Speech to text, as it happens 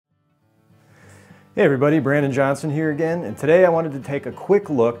Hey everybody, Brandon Johnson here again, and today I wanted to take a quick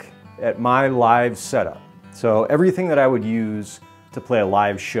look at my live setup. So everything that I would use to play a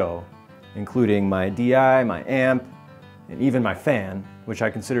live show, including my DI, my amp, and even my fan, which I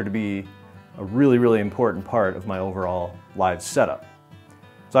consider to be a really important part of my overall live setup.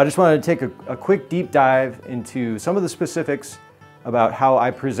 So I just wanted to take a quick deep dive into some of the specifics about how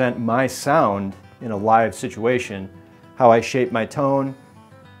I present my sound in a live situation, how I shape my tone,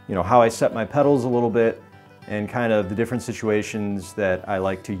 how I set my pedals a little bit, and kind of the different situations that I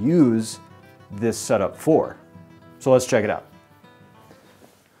like to use this setup for. So let's check it out.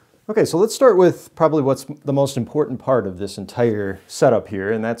 Okay, so let's start with probably what's the most important part of this entire setup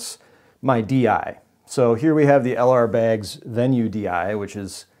here, and that's my DI. So here we have the LR Baggs Venue DI, which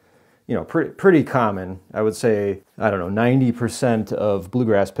is pretty common. I would say, 90% of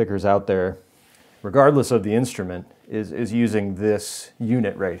bluegrass pickers out there, regardless of the instrument, is using this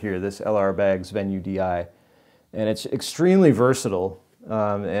unit right here, this LR Baggs Venue DI. And it's extremely versatile,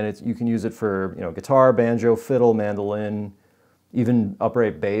 and you can use it for guitar, banjo, fiddle, mandolin, even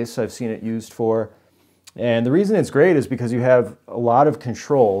upright bass I've seen it used for. And the reason it's great is because you have a lot of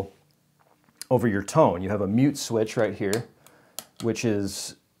control over your tone. You have a mute switch right here, which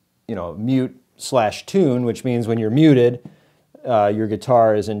is mute/tune, which means when you're muted, your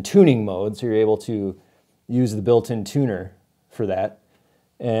guitar is in tuning mode, so you're able to use the built-in tuner for that.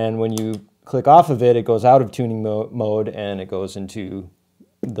 And when you click off of it, it goes out of tuning mode and it goes into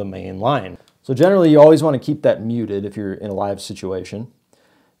the main line. So generally you always want to keep that muted if you're in a live situation.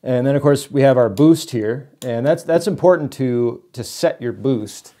 And then of course we have our boost here, and that's important to set your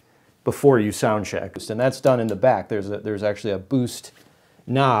boost before you sound check. And that's done in the back. There's actually a boost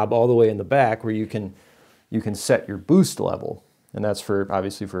knob all the way in the back where you can set your boost level. And that's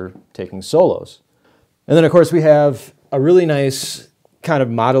obviously for taking solos. And then of course we have a really nice kind of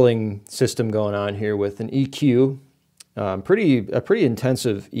modeling system going on here with an EQ, a pretty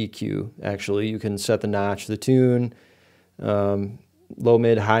intensive EQ actually. You can set the notch, the tune, low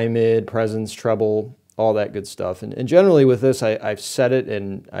mid, high mid, presence, treble, all that good stuff. And generally with this I've set it,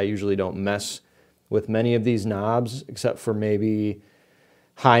 and I usually don't mess with many of these knobs except for maybe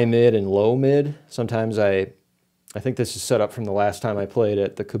high mid and low mid. Sometimes I think this is set up from the last time I played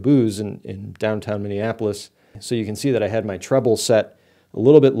at the Caboose in downtown Minneapolis. So you can see that I had my treble set a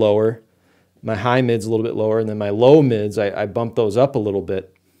little bit lower, my high mids a little bit lower, and then my low mids, I bumped those up a little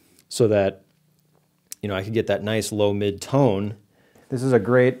bit so that I could get that nice low mid tone. This is a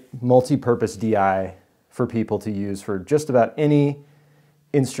great multi-purpose DI for people to use for just about any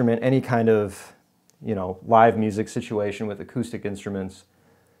instrument, any kind of live music situation with acoustic instruments.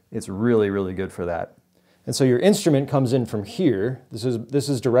 It's really good for that. And so your instrument comes in from here. This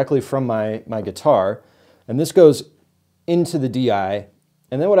is directly from my guitar, and this goes into the DI.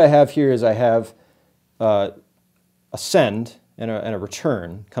 And then what I have here is I have a send and a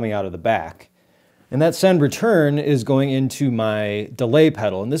return coming out of the back. And that send return is going into my delay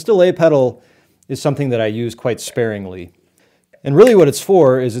pedal. And this delay pedal is something that I use quite sparingly. And really what it's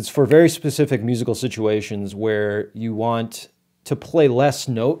for is it's for very specific musical situations where you want to play less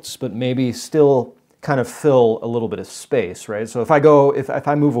notes, but maybe still kind of fill a little bit of space, right? So if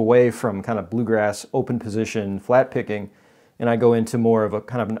I move away from kind of bluegrass open position flat picking and I go into more of a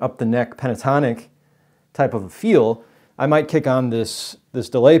kind of an up the neck pentatonic type of a feel, I might kick on this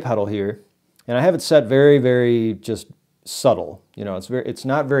delay pedal here, and I have it set very just subtle. It's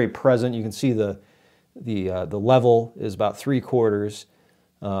not very present. You can see the level is about 3/4,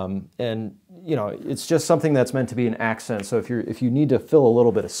 and it's just something that's meant to be an accent. So if you need to fill a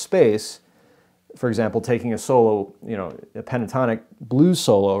little bit of space, for example, taking a solo, a pentatonic blues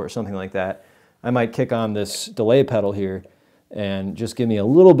solo or something like that, I might kick on this delay pedal here and just give me a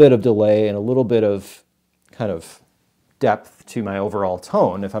little bit of delay and a little bit of kind of depth to my overall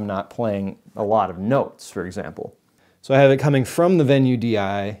tone if I'm not playing a lot of notes, for example. So I have it coming from the Venue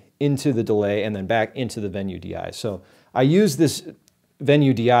DI into the delay and then back into the Venue DI. So I use this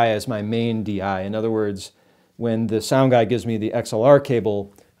Venue DI as my main DI. In other words, when the sound guy gives me the XLR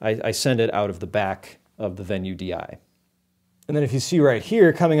cable, I send it out of the back of the Venue DI. And then if you see right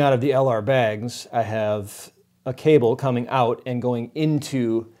here, coming out of the LR Baggs, I have a cable coming out and going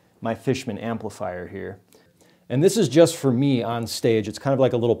into my Fishman amplifier here. And this is just for me on stage. It's kind of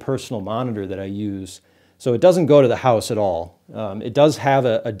like a little personal monitor that I use. So it doesn't go to the house at all. It does have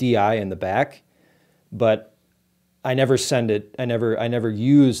a DI in the back, but I never send it. I never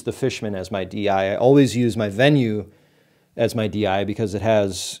use the Fishman as my DI. I always use my Venue as my DI because it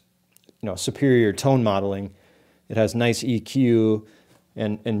has superior tone modeling. It has nice EQ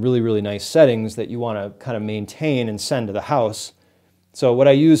and really nice settings that you want to kind of maintain and send to the house So what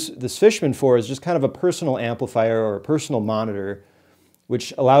I use this Fishman for is just kind of a personal amplifier or a personal monitor,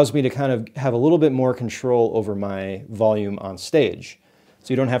 which allows me to kind of have a little bit more control over my volume on stage.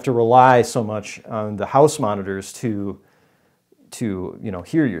 So you don't have to rely so much on the house monitors to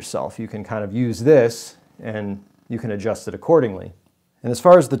hear yourself. You can kind of use this and you can adjust it accordingly. And as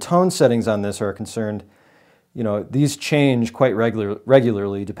far as the tone settings on this are concerned, these change quite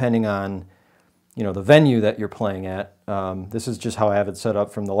regularly depending on the venue that you're playing at. This is just how I have it set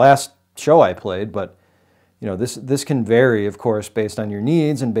up from the last show I played, but this can vary, of course, based on your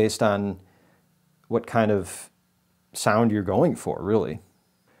needs and based on what kind of sound you're going for, really.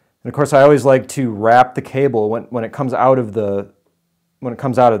 And of course, I always like to wrap the cable when it comes out of the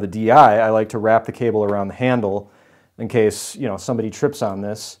DI. I like to wrap the cable around the handle in case somebody trips on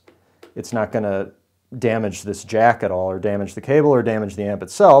this. It's not going to damage this jack at all, or damage the cable, or damage the amp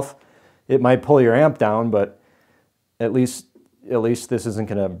itself. It might pull your amp down, but at least this isn't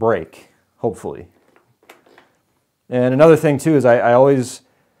going to break, hopefully. And another thing too is I always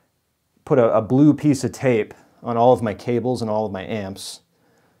put a blue piece of tape on all of my cables and all of my amps,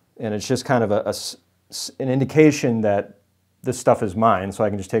 and it's just kind of an indication that this stuff is mine, so I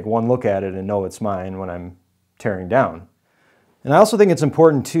can just take one look at it and know it's mine when I'm tearing down. And I also think it's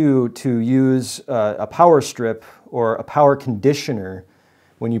important too to use a power strip or a power conditioner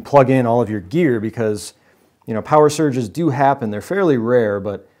when you plug in all of your gear, because power surges do happen. They're fairly rare,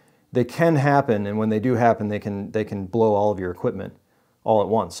 but they can happen, and when they do happen, they can blow all of your equipment all at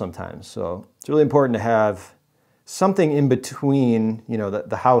once sometimes. So it's really important to have something in between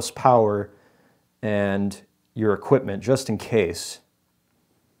the house power and your equipment, just in case.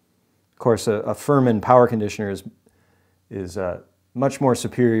 Of course, a Furman power conditioner is much more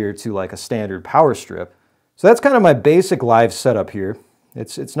superior to like a standard power strip. So that's kind of my basic live setup here.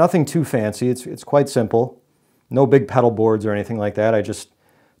 It's nothing too fancy. It's quite simple. No big pedal boards or anything like that. I just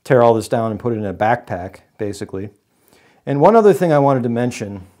tear all this down and put it in a backpack, basically. And one other thing I wanted to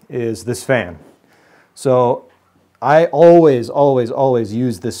mention is this fan. So I always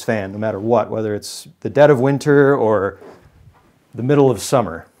use this fan no matter what, whether it's the dead of winter or the middle of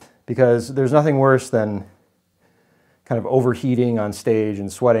summer, because there's nothing worse than kind of overheating on stage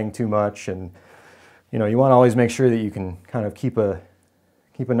and sweating too much, and you want to always make sure that you can kind of keep a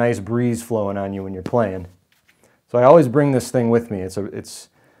nice breeze flowing on you when you're playing. So I always bring this thing with me. It's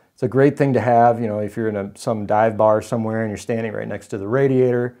a great thing to have, if you're in some dive bar somewhere and you're standing right next to the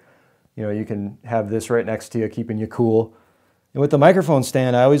radiator. You can have this right next to you, keeping you cool. And with the microphone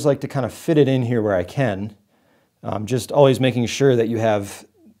stand, I always like to kind of fit it in here where I can. Just always making sure that you have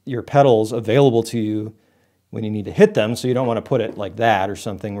your pedals available to you when you need to hit them, so you don't want to put it like that or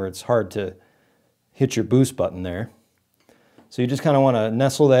something where it's hard to hit your boost button there. So you just kind of want to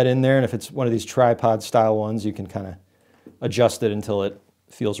nestle that in there, and if it's one of these tripod style ones, you can kind of adjust it until it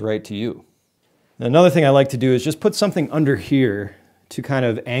feels right to you. And another thing I like to do is just put something under here to kind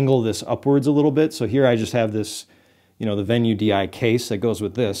of angle this upwards a little bit. So here I just have this, the Venue D.I case that goes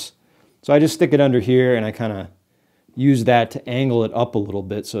with this. So I just stick it under here and I kind of use that to angle it up a little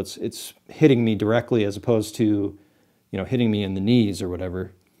bit so it's hitting me directly as opposed to, hitting me in the knees or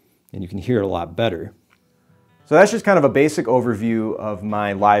whatever, and you can hear it a lot better. So that's just kind of a basic overview of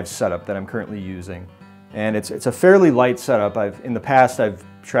my live setup that I'm currently using. And it's a fairly light setup. In the past I've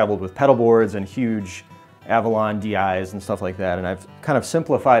traveled with pedal boards and huge Avalon DIs and stuff like that, and I've kind of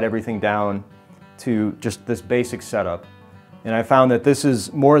simplified everything down to just this basic setup. And I found that this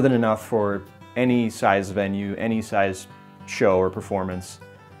is more than enough for any size venue, any size show or performance,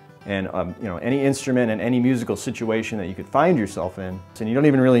 and any instrument and any musical situation that you could find yourself in. And you don't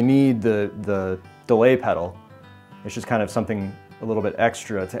even really need the delay pedal. It's just kind of something a little bit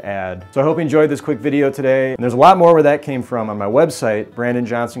extra to add. So I hope you enjoyed this quick video today. And there's a lot more where that came from on my website,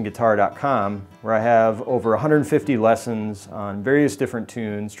 brandonjohnsonguitar.com, where I have over 150 lessons on various different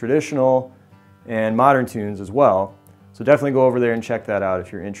tunes, traditional and modern tunes as well. So definitely go over there and check that out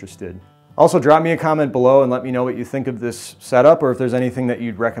if you're interested. Also, drop me a comment below and let me know what you think of this setup, or if there's anything that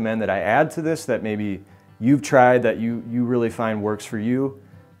you'd recommend that I add to this that maybe you've tried that you really find works for you.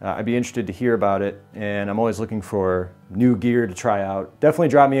 I'd be interested to hear about it, and I'm always looking for new gear to try out. Definitely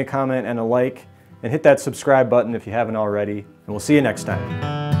drop me a comment and a like, and hit that subscribe button if you haven't already, and we'll see you next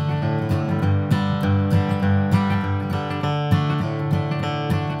time.